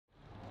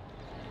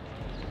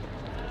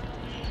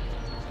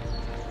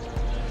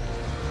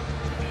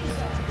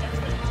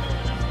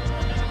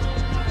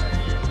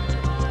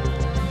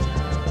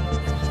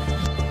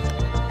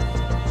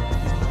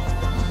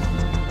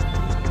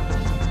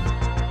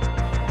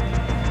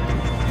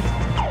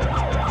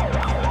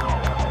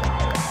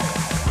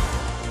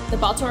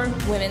Baltimore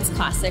Women's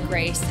Classic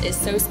race is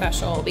so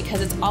special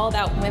because it's all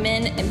about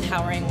women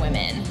empowering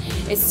women.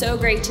 It's so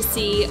great to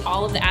see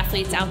all of the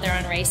athletes out there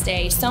on race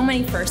day, so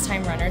many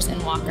first-time runners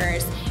and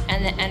walkers,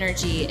 and the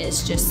energy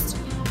is just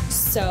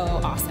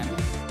so awesome.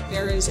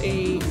 There is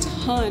a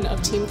ton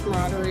of team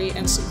camaraderie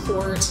and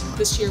support.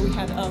 This year we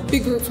had a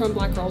big group from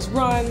Black Girls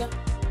Run.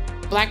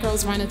 Black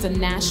Girls Run is a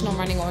national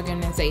running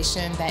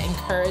organization that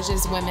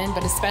encourages women,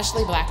 but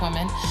especially Black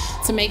women,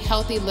 to make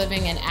healthy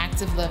living and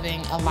active living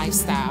a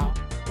lifestyle.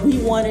 We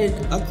wanted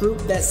a group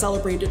that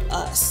celebrated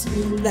us,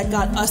 that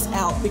got us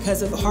out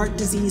because of heart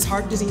disease.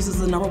 Heart disease is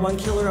the #1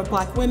 killer of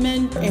Black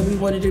women, and we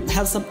wanted to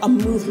have a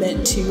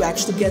movement to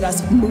actually get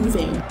us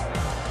moving.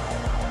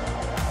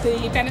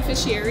 The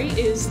beneficiary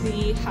is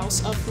the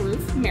House of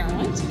Ruth,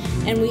 Maryland.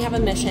 And we have a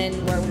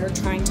mission where we're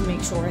trying to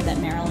make sure that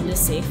Maryland is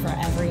safe for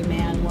every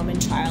man, woman,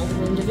 child,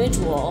 and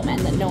individual, and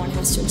that no one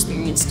has to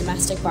experience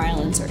domestic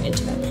violence or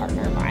intimate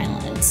partner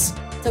violence.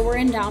 So we're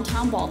in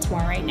downtown Baltimore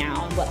right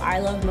now, and what I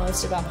love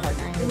most about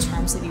partnering with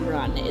Charm City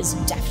Run is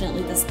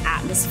definitely this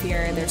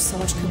atmosphere. There's so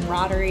much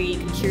camaraderie, you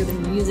can hear the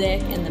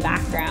music in the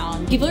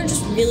background. People are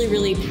just really,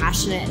 really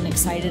passionate and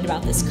excited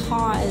about this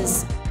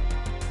cause.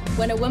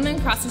 When a woman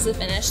crosses the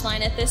finish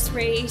line at this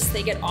race,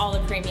 they get all the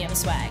premium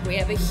swag. We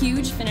have a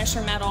huge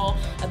finisher medal,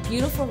 a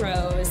beautiful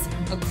rose,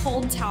 a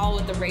cold towel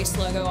with the race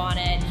logo on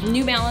it.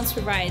 New Balance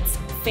provides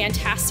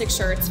fantastic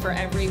shirts for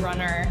every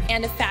runner,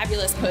 and a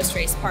fabulous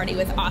post-race party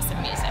with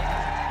awesome music.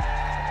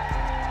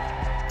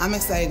 I'm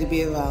excited to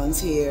be a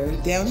volunteer.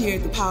 Down here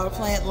at the power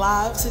plant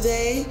live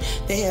today,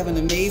 they have an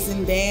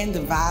amazing band. The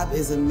vibe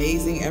is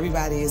amazing.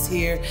 Everybody is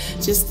here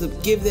just to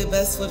give their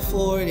best foot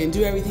forward and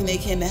do everything they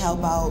can to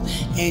help out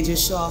and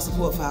just show our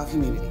support for our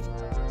community.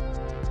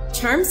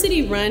 Charm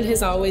City Run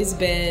has always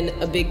been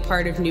a big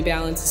part of New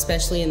Balance,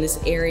 especially in this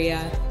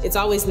area. It's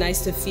always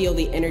nice to feel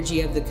the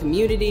energy of the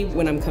community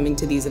when I'm coming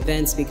to these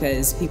events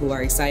because people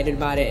are excited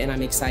about it, and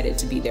I'm excited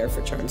to be there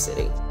for Charm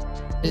City.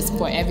 It's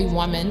for every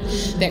woman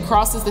that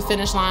crosses the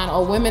finish line,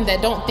 or women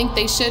that don't think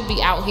they should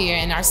be out here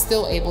and are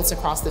still able to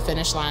cross the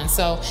finish line.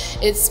 So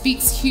it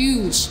speaks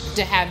huge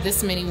to have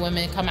this many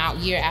women come out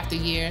year after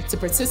year to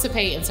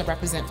participate and to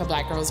represent for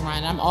Black Girls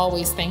Run. I'm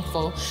always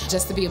thankful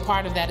just to be a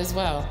part of that as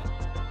well.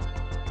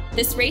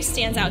 This race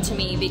stands out to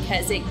me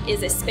because it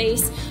is a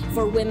space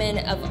for women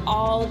of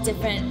all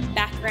different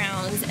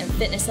backgrounds and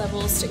fitness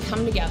levels to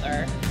come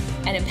together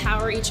and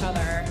empower each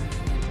other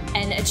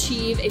and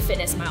achieve a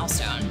fitness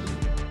milestone.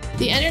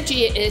 The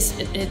energy it's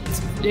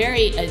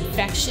very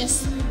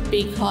infectious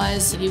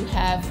because you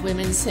have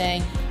women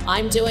saying,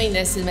 I'm doing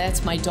this and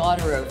that's my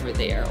daughter over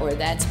there, or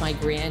that's my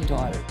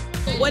granddaughter.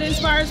 What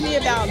inspires me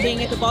about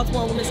being at the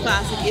Baltimore Women's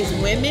Classic is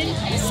women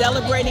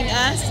celebrating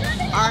us,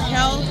 our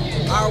health,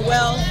 our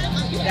wealth.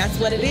 That's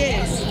what it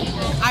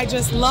is. I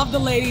just love the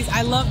ladies.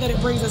 I love that it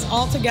brings us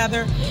all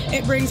together.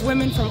 It brings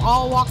women from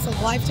all walks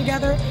of life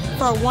together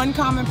for one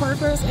common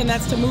purpose, and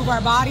that's to move our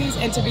bodies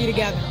and to be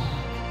together.